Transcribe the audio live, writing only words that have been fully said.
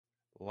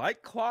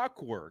Like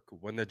clockwork,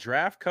 when the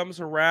draft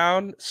comes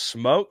around,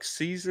 smoke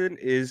season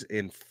is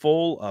in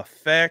full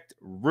effect.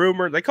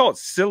 Rumor, they call it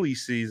silly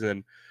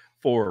season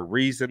for a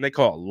reason. They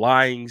call it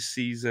lying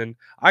season.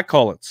 I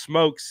call it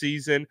smoke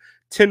season,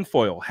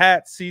 tinfoil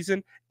hat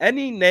season,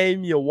 any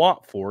name you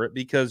want for it,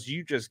 because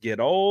you just get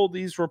all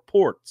these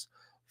reports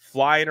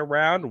flying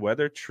around,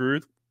 whether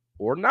truth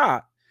or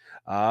not.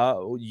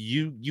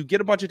 You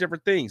get a bunch of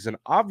different things. And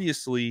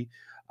obviously,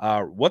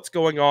 what's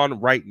going on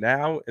right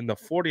now in the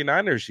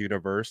 49ers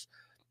universe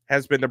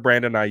has been the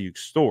Brandon Ayuk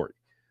story,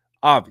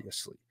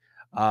 obviously.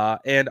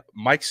 And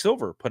Mike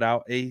Silver put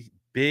out a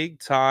big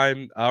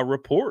time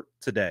report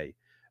today,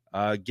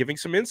 giving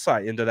some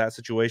insight into that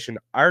situation.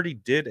 I already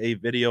did a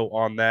video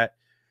on that.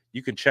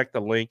 You can check the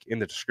link in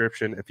the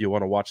description if you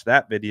want to watch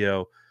that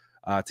video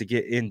to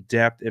get in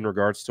depth in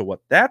regards to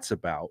what that's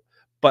about.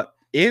 But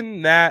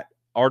in that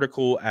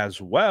article as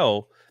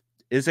well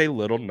is a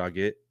little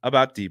nugget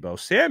about Deebo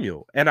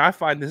Samuel. And I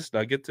find this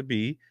nugget to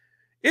be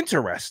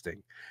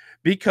interesting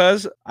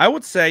because I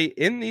would say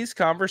in these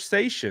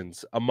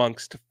conversations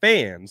amongst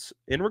fans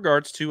in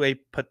regards to a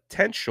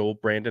potential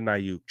Brandon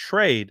Ayuk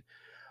trade,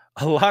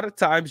 a lot of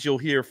times you'll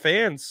hear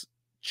fans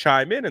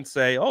chime in and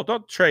say, "Oh,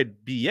 don't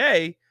trade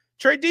BA,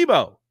 trade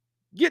Deebo.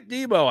 Get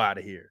Deebo out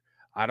of here."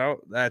 I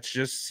don't, that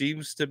just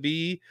seems to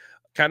be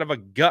kind of a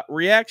gut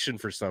reaction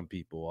for some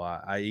people.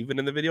 I even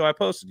in the video I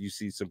posted, you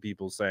see some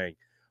people saying,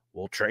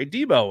 "We'll trade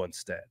Deebo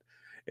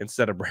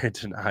instead of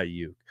Brandon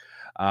Ayuk."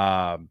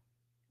 Um,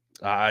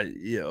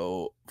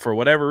 for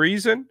whatever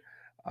reason,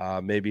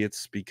 maybe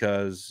it's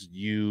because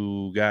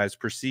you guys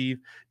perceive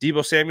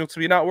Deebo Samuel to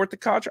be not worth the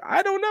contract.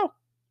 I don't know,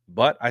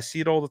 but I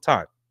see it all the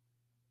time.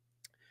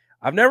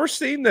 I've never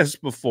seen this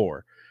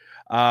before.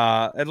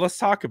 And let's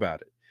talk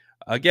about it.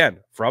 Again,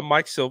 from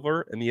Mike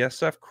Silver in the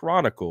SF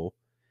Chronicle,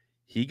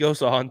 he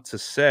goes on to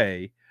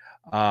say,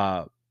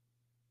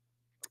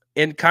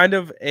 in kind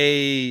of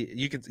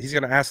he's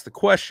going to ask the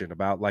question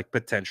about like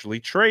potentially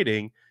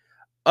trading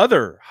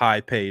other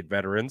high-paid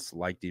veterans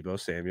like Deebo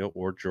Samuel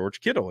or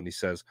George Kittle. And he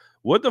says,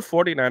 would the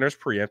 49ers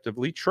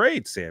preemptively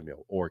trade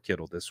Samuel or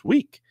Kittle this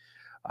week?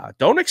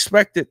 Don't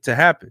expect it to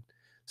happen.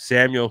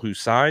 Samuel, who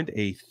signed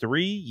a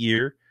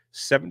 3-year,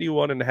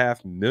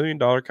 $71.5 million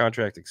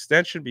contract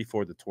extension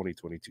before the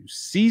 2022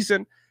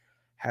 season,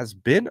 has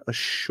been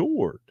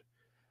assured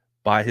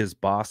by his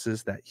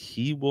bosses that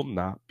he will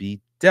not be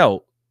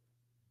dealt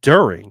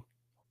during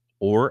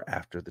or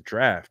after the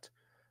draft,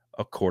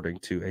 according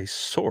to a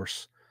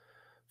source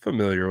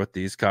familiar with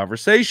these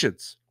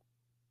conversations.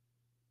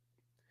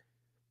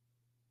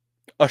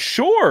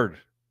 Assured.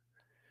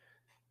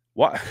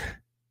 What?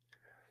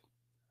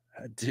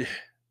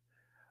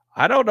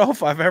 I don't know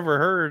if I've ever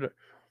heard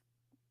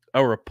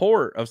a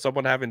report of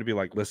someone having to be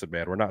like, listen,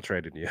 man, we're not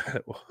trading you.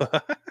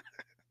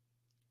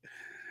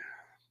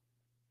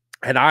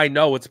 And I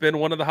know it's been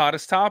one of the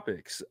hottest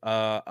topics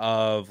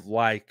of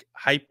like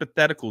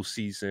hypothetical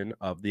season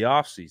of the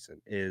offseason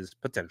is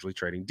potentially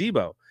trading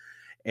Deebo.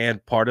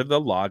 And part of the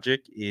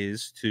logic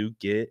is to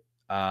get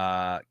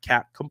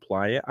cap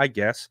compliant, I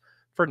guess,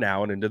 for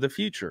now and into the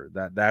future.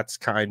 That's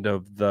kind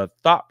of the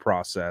thought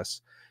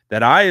process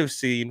that I have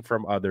seen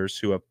from others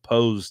who have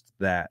posed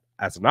that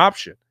as an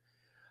option.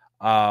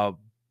 But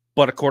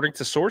according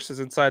to sources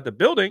inside the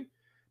building,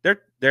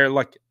 they're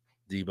like,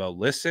 Deebo,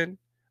 listen,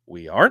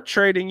 we aren't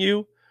trading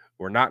you.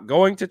 We're not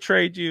going to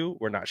trade you.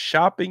 We're not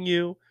shopping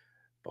you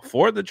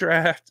before the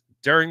draft,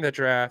 during the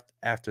draft,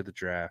 after the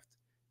draft.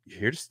 You're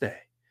here to stay.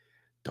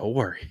 Don't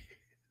worry.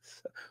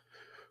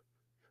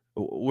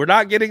 We're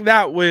not getting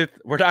that with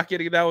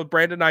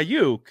Brandon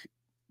Ayuk,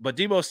 but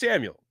Deebo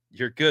Samuel,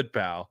 you're good,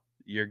 pal.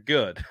 You're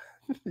good.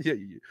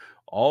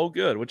 All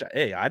good, which,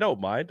 hey, I don't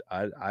mind.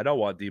 I don't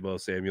want Deebo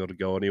Samuel to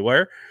go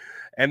anywhere.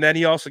 And then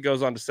he also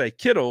goes on to say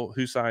Kittle,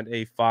 who signed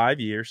a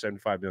 5-year,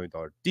 $75 million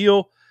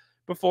deal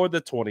before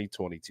the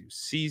 2022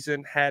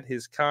 season, had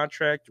his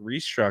contract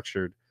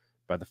restructured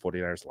by the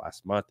 49ers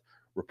last month,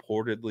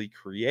 reportedly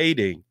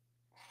creating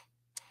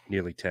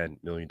nearly $10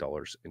 million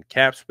in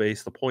cap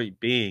space. The point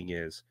being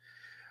is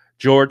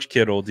George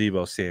Kittle,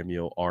 Deebo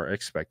Samuel are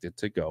expected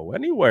to go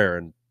anywhere.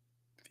 And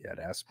if you had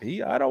asked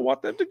me, I don't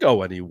want them to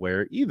go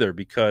anywhere either,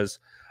 because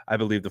I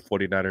believe the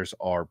 49ers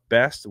are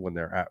best when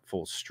they're at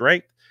full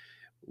strength,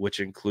 which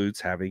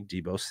includes having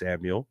Deebo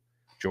Samuel,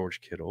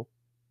 George Kittle,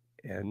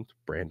 and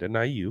Brandon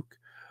Ayuk,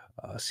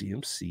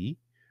 CMC,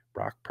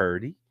 Brock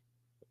Purdy,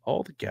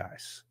 all the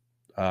guys.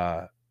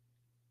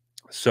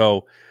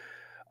 So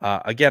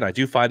again, I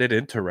do find it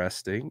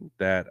interesting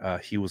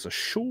that he was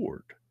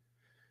assured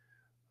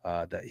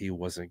that he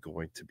wasn't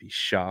going to be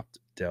shopped,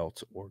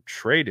 dealt, or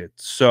traded.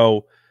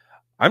 So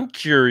I'm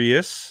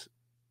curious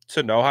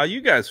to know how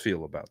you guys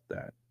feel about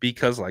that,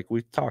 because like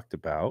we talked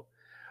about,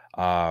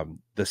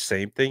 the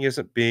same thing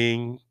isn't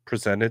being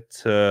presented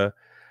to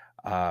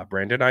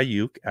Brandon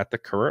Ayuk at the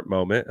current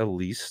moment, at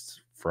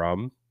least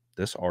from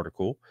this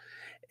article.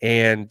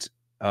 And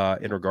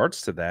in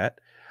regards to that,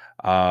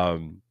 how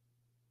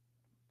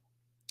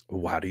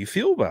do you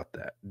feel about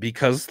that?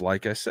 Because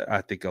like I said,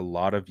 I think a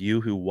lot of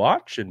you who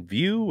watch and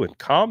view and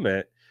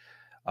comment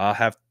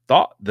have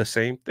thought the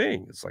same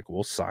thing. It's like,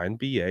 we'll sign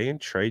BA and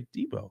trade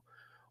Deebo.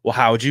 Well,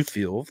 how would you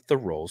feel if the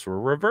roles were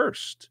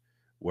reversed,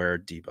 where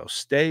Deebo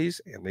stays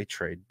and they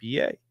trade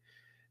BA?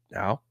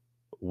 Now,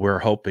 we're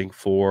hoping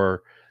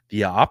for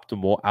the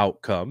optimal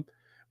outcome,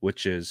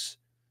 which is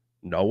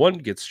no one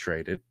gets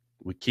traded.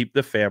 We keep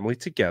the family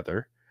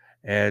together,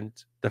 and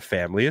the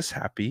family is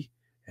happy,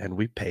 and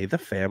we pay the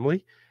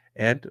family,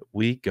 and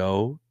we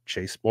go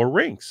chase more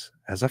rings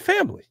as a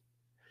family,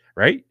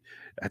 right?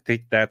 I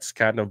think that's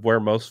kind of where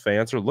most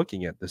fans are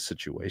looking at this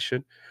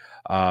situation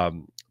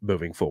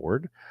moving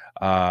forward.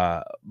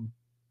 Uh,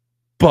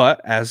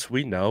 but as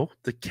we know,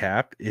 the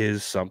cap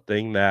is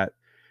something that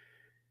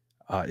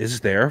is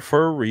there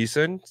for a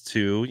reason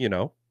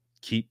to,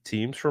 keep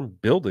teams from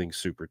building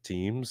super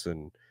teams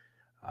and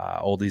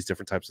all these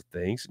different types of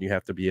things. And you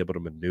have to be able to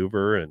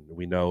maneuver. And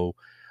we know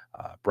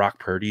Brock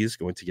Purdy is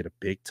going to get a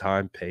big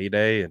time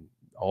payday, and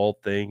all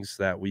things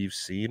that we've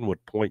seen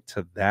would point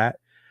to that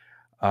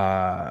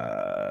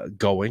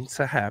going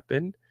to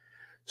happen.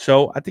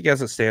 So I think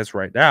as it stands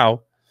right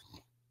now,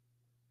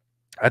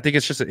 I think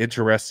it's just an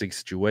interesting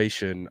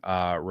situation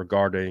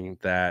regarding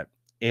that.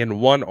 In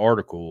one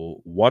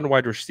article, one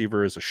wide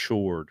receiver is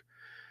assured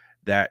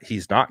that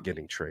he's not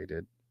getting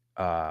traded,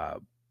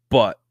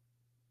 but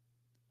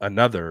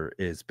another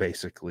is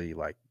basically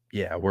like,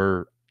 yeah,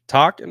 we're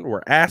talking,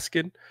 we're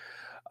asking,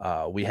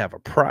 we have a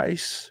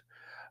price,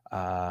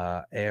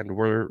 and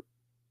we're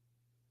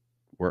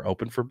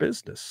open for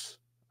business.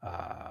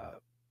 At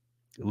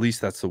least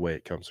that's the way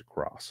it comes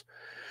across.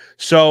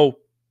 So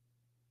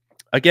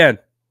again,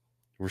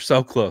 we're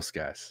so close,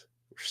 guys.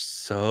 We're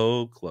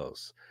so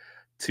close.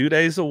 2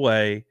 days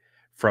away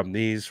from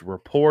these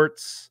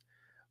reports,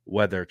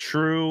 whether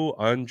true,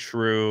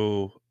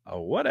 untrue,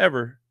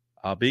 whatever,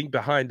 being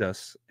behind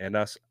us and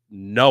us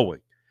knowing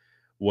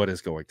what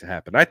is going to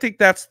happen. I think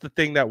that's the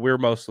thing that we're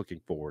most looking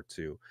forward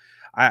to.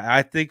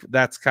 I think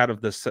that's kind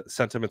of the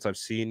sentiments I've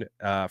seen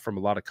from a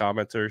lot of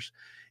commenters,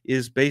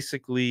 is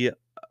basically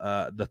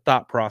the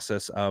thought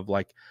process of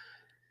like,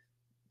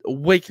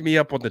 wake me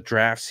up on the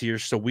drafts here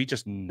so we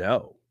just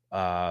know.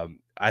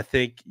 I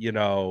think,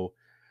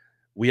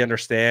 we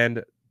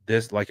understand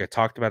this, like I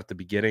talked about at the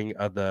beginning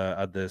of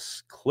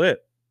this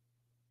clip,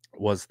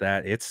 was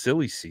that it's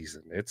silly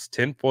season. It's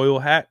tinfoil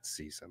hat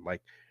season.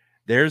 Like,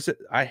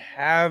 I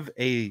have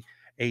a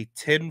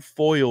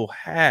tinfoil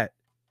hat,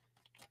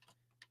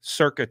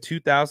 circa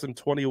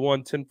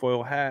 2021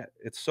 tinfoil hat.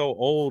 It's so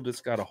old,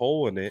 it's got a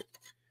hole in it.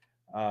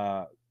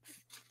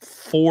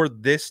 For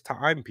this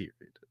time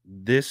period,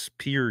 this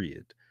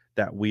period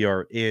that we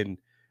are in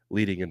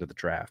leading into the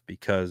draft,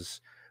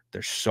 because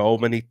there's so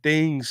many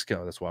things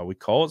going. That's why we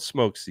call it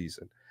smoke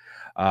season.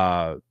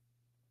 And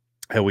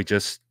we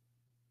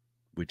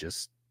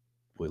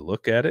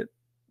look at it,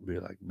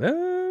 we're like,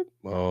 man,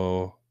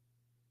 oh,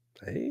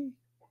 hey,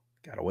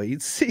 gotta wait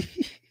and see.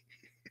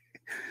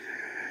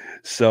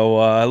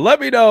 So let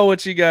me know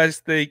what you guys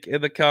think in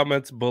the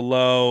comments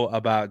below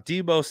about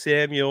Deebo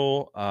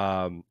Samuel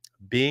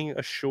being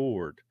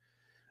assured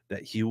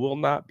that he will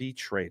not be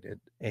traded,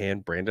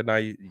 and Brandon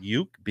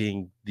Ayuk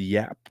being the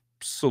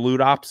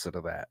absolute opposite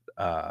of that.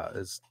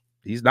 Is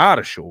he's not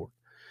assured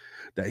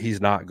that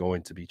he's not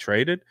going to be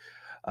traded.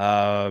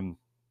 Yeah.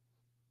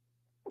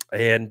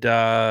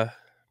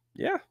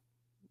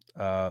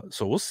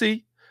 So we'll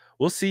see.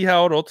 We'll see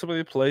how it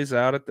ultimately plays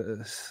out at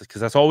this,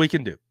 because that's all we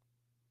can do.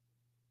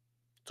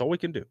 That's all we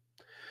can do.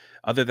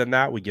 Other than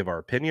that, we give our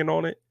opinion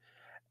on it,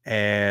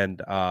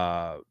 and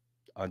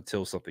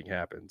until something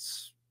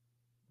happens,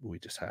 we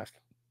just have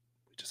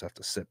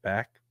to sit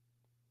back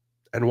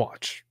and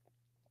watch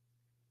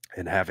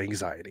and have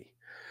anxiety.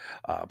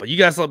 But you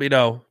guys let me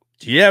know,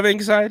 do you have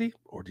anxiety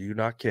or do you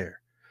not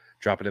care?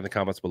 Drop it in the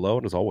comments below.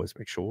 And as always,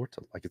 make sure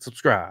to like and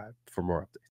subscribe for more updates.